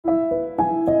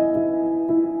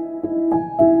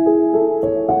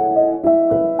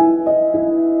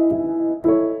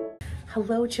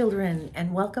children,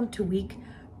 and welcome to week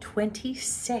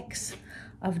 26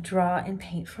 of Draw and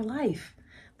Paint for Life.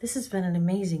 This has been an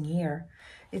amazing year.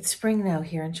 It's spring now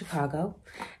here in Chicago,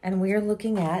 and we are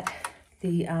looking at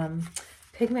the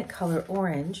pigment color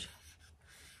orange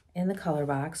in the color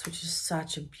box, which is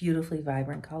such a beautifully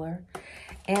vibrant color,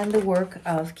 and the work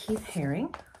of Keith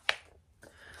Haring,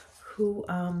 who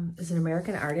is an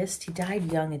American artist. He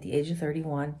died young at the age of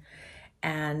 31,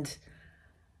 and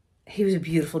he was a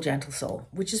beautiful, gentle soul,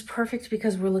 which is perfect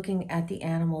because we're looking at the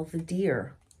animal, the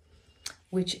deer,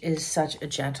 which is such a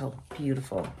gentle,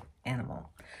 beautiful animal.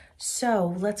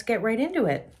 So let's get right into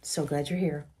it. So glad you're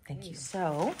here. Thank you.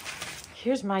 So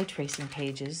here's my tracing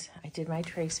pages. I did my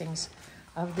tracings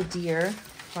of the deer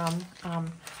from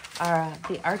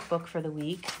the art book for the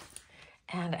week,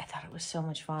 and I thought it was so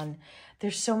much fun.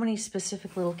 There's so many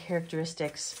specific little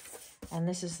characteristics, and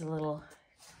this is the little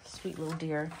sweet little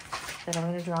deer that I'm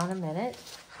going to draw in a minute.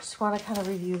 Just want to kind of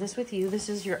review this with you. This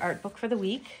is your art book for the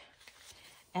week,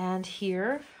 and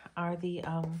here are the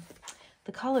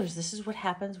colors. This is what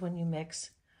happens when you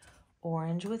mix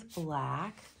orange with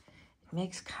black. It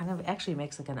makes actually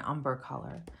makes like an umber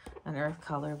color, an earth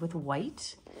color with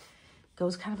white.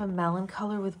 Goes kind of a melon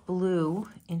color with blue.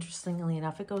 Interestingly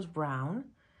enough, it goes brown.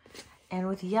 And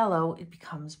with yellow, it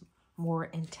becomes more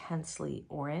intensely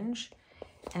orange.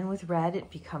 And with red, it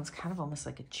becomes kind of almost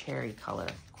like a cherry color.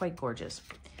 Quite gorgeous.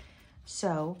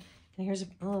 So, and here's a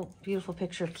little beautiful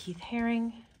picture of Keith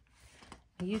Haring,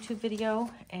 a YouTube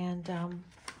video, and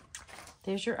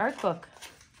there's your art book.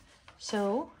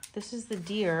 So this is the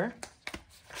deer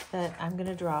that I'm going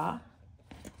to draw,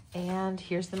 and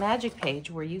here's the magic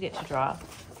page where you get to draw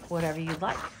whatever you'd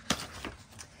like.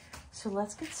 So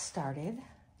let's get started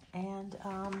and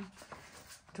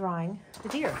drawing the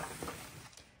deer.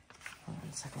 Hold on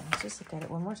a second, let's just look at it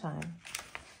one more time.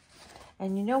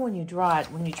 And you know, when you draw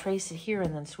it, when you trace it here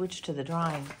and then switch to the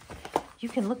drawing, you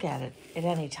can look at it at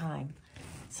any time.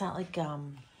 It's not like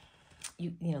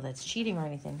you know that's cheating or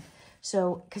anything.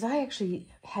 So, because I actually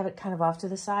have it kind of off to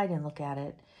the side and look at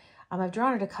it. I've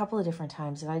drawn it a couple of different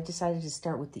times, and I decided to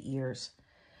start with the ears.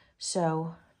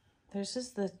 So there's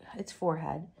just its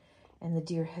forehead, and the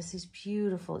deer has these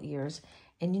beautiful ears.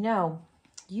 And you know,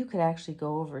 you could actually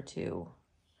go over to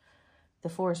the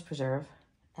forest preserve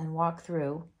and walk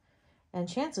through, and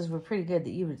chances were pretty good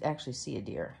that you would actually see a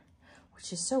deer,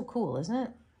 which is so cool, isn't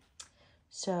it?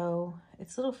 So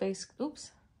its little face,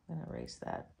 oops, I'm gonna erase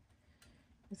that.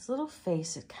 Its little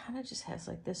face, it kind of just has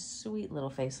like this sweet little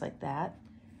face like that,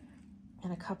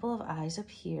 and a couple of eyes up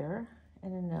here,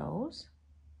 and a nose.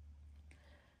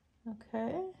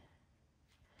 Okay.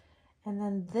 And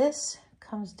then this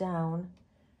comes down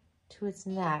to its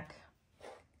neck.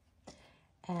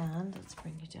 And let's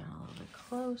bring you down a little bit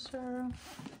closer.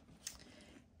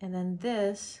 And then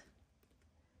this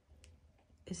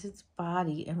is its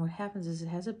body, and what happens is it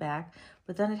has a back,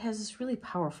 but then it has this really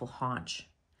powerful haunch.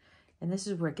 And this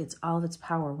is where it gets all of its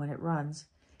power when it runs.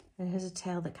 And it has a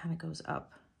tail that kind of goes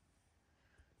up.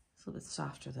 It's a little bit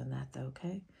softer than that though,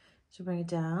 okay? So bring it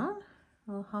down,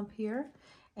 a little hump here.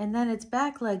 And then its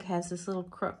back leg has this little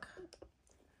crook.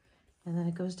 And then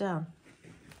it goes down.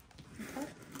 Okay?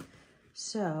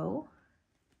 So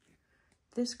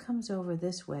this comes over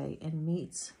this way and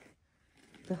meets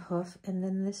the hoof, and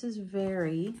then this is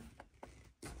very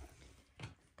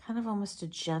kind of almost a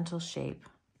gentle shape.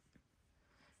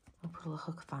 I'll put a little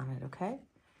hook on it, okay?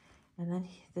 And then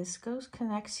this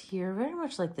connects here, very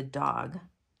much like the dog.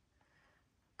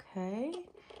 Okay,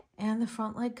 and the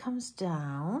front leg comes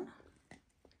down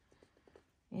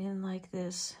in like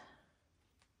this.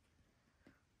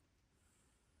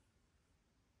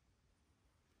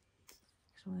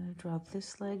 So I'm going to draw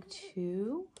this leg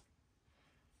too,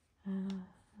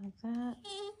 like that.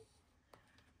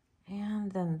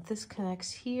 And then this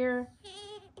connects here,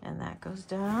 and that goes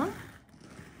down.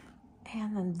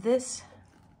 And then this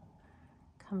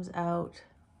comes out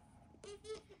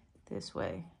this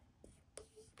way.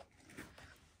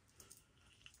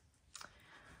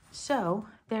 So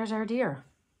there's our deer.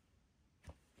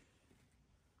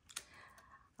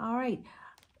 All right,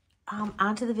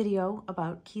 on to the video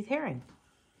about Keith Haring.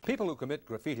 People who commit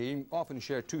graffiti often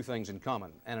share two things in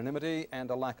common: anonymity and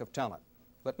a lack of talent.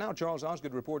 But now Charles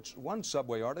Osgood reports one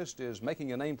subway artist is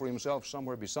making a name for himself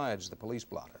somewhere besides the police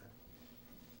blotter.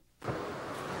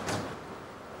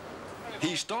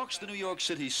 He stalks the New York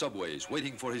City subways,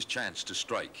 waiting for his chance to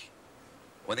strike.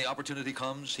 When the opportunity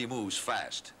comes, he moves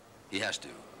fast. He has to.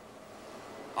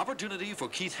 Opportunity for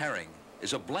Keith Haring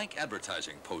is a blank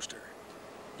advertising poster.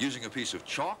 Using a piece of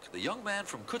chalk, the young man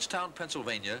from Kutztown,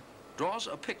 Pennsylvania, draws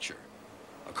a picture,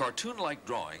 a cartoon-like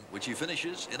drawing which he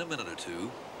finishes in a minute or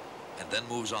two, and then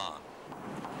moves on.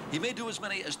 He may do as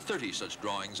many as 30 such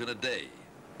drawings in a day,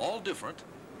 all different,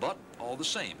 but all the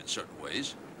same in certain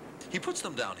ways. He puts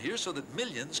them down here so that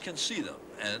millions can see them,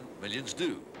 and millions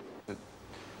do. It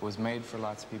was made for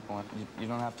lots of people. You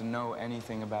don't have to know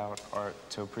anything about art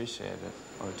to appreciate it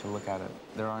or to look at it.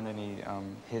 There aren't any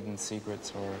hidden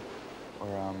secrets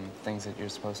or things that you're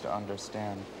supposed to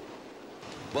understand.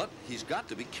 But he's got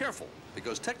to be careful,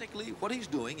 because technically what he's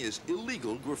doing is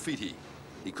illegal graffiti.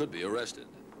 He could be arrested.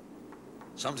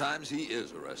 Sometimes he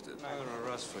is arrested. I'm going to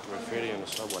arrest for graffiti in the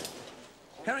subway.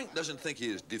 Haring doesn't think he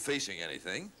is defacing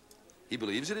anything. He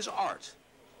believes it is art.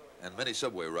 And many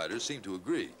subway riders seem to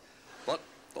agree. But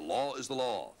the law is the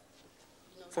law.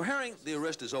 For Haring, the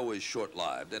arrest is always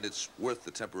short-lived, and it's worth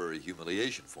the temporary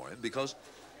humiliation for him because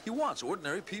he wants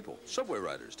ordinary people, subway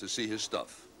riders, to see his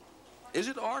stuff. Is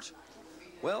it art?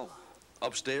 Well,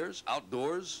 upstairs,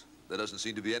 outdoors, there doesn't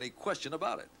seem to be any question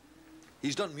about it.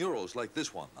 He's done murals like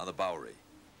this one on the Bowery.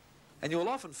 And you'll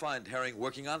often find Haring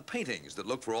working on paintings that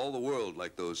look for all the world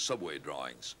like those subway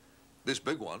drawings. This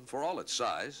big one, for all its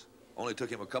size, only took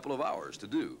him a couple of hours to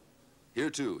do. Here,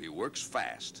 too, he works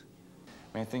fast.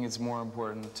 I think it's more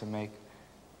important to make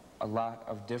a lot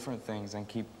of different things and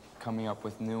keep coming up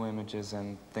with new images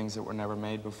and things that were never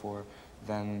made before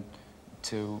than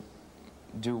to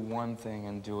do one thing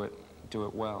and do it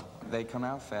well. They come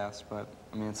out fast, but,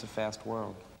 I mean, it's a fast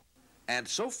world. And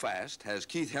so fast has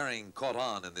Keith Haring caught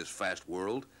on in this fast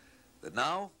world that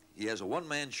now he has a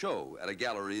one-man show at a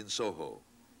gallery in Soho.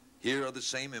 Here are the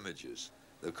same images,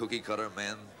 the cookie-cutter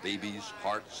men, babies,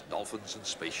 hearts, dolphins, and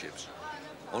spaceships.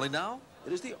 Only now,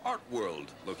 it is the art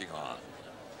world looking on.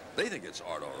 They think it's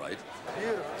art, all right.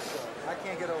 Beautiful. I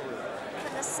can't get over it. I'm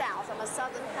in the South. I'm a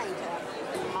Southern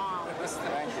painter. Mom.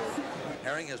 Thank you.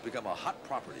 Haring has become a hot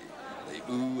property. They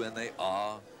ooh and they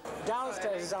ah.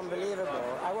 Downstairs is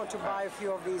unbelievable. I want to buy a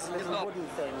few of these little wooden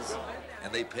things.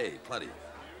 And they pay plenty.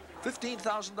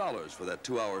 $15,000 for that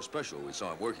 2-hour special we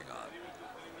saw him working on.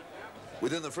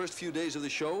 Within the first few days of the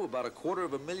show, about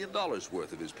 $250,000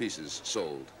 worth of his pieces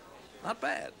sold. Not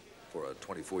bad for a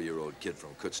 24-year-old kid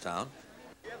from Kutztown.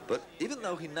 But even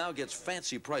though he now gets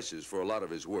fancy prices for a lot of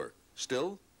his work,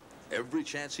 still, every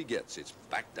chance he gets, it's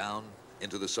back down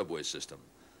into the subway system,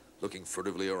 looking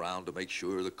furtively around to make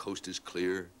sure the coast is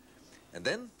clear, and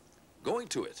then going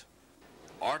to it.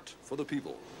 Art for the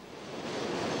people.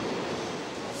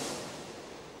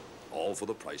 All for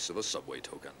the price of a subway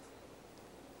token.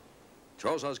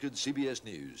 Charles Osgood, CBS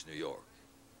News, New York.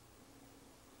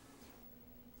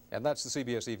 And that's the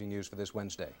CBS Evening News for this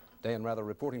Wednesday. Dan Rather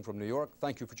reporting from New York.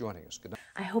 Thank you for joining us. Good night.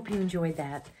 I hope you enjoyed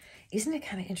that. Isn't it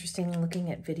kind of interesting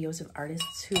looking at videos of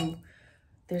artists who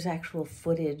there's actual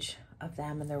footage of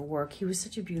them and their work? He was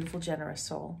such a beautiful, generous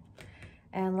soul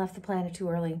and left the planet too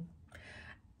early.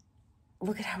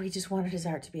 Look at how he just wanted his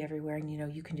art to be everywhere. And you know,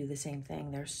 you can do the same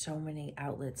thing. There's so many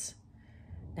outlets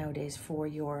nowadays for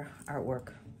your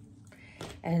artwork.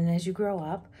 And as you grow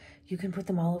up, you can put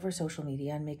them all over social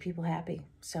media and make people happy.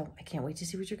 So I can't wait to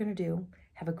see what you're going to do.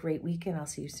 Have a great week, and I'll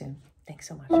see you soon. Thanks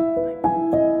so much.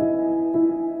 Bye-bye.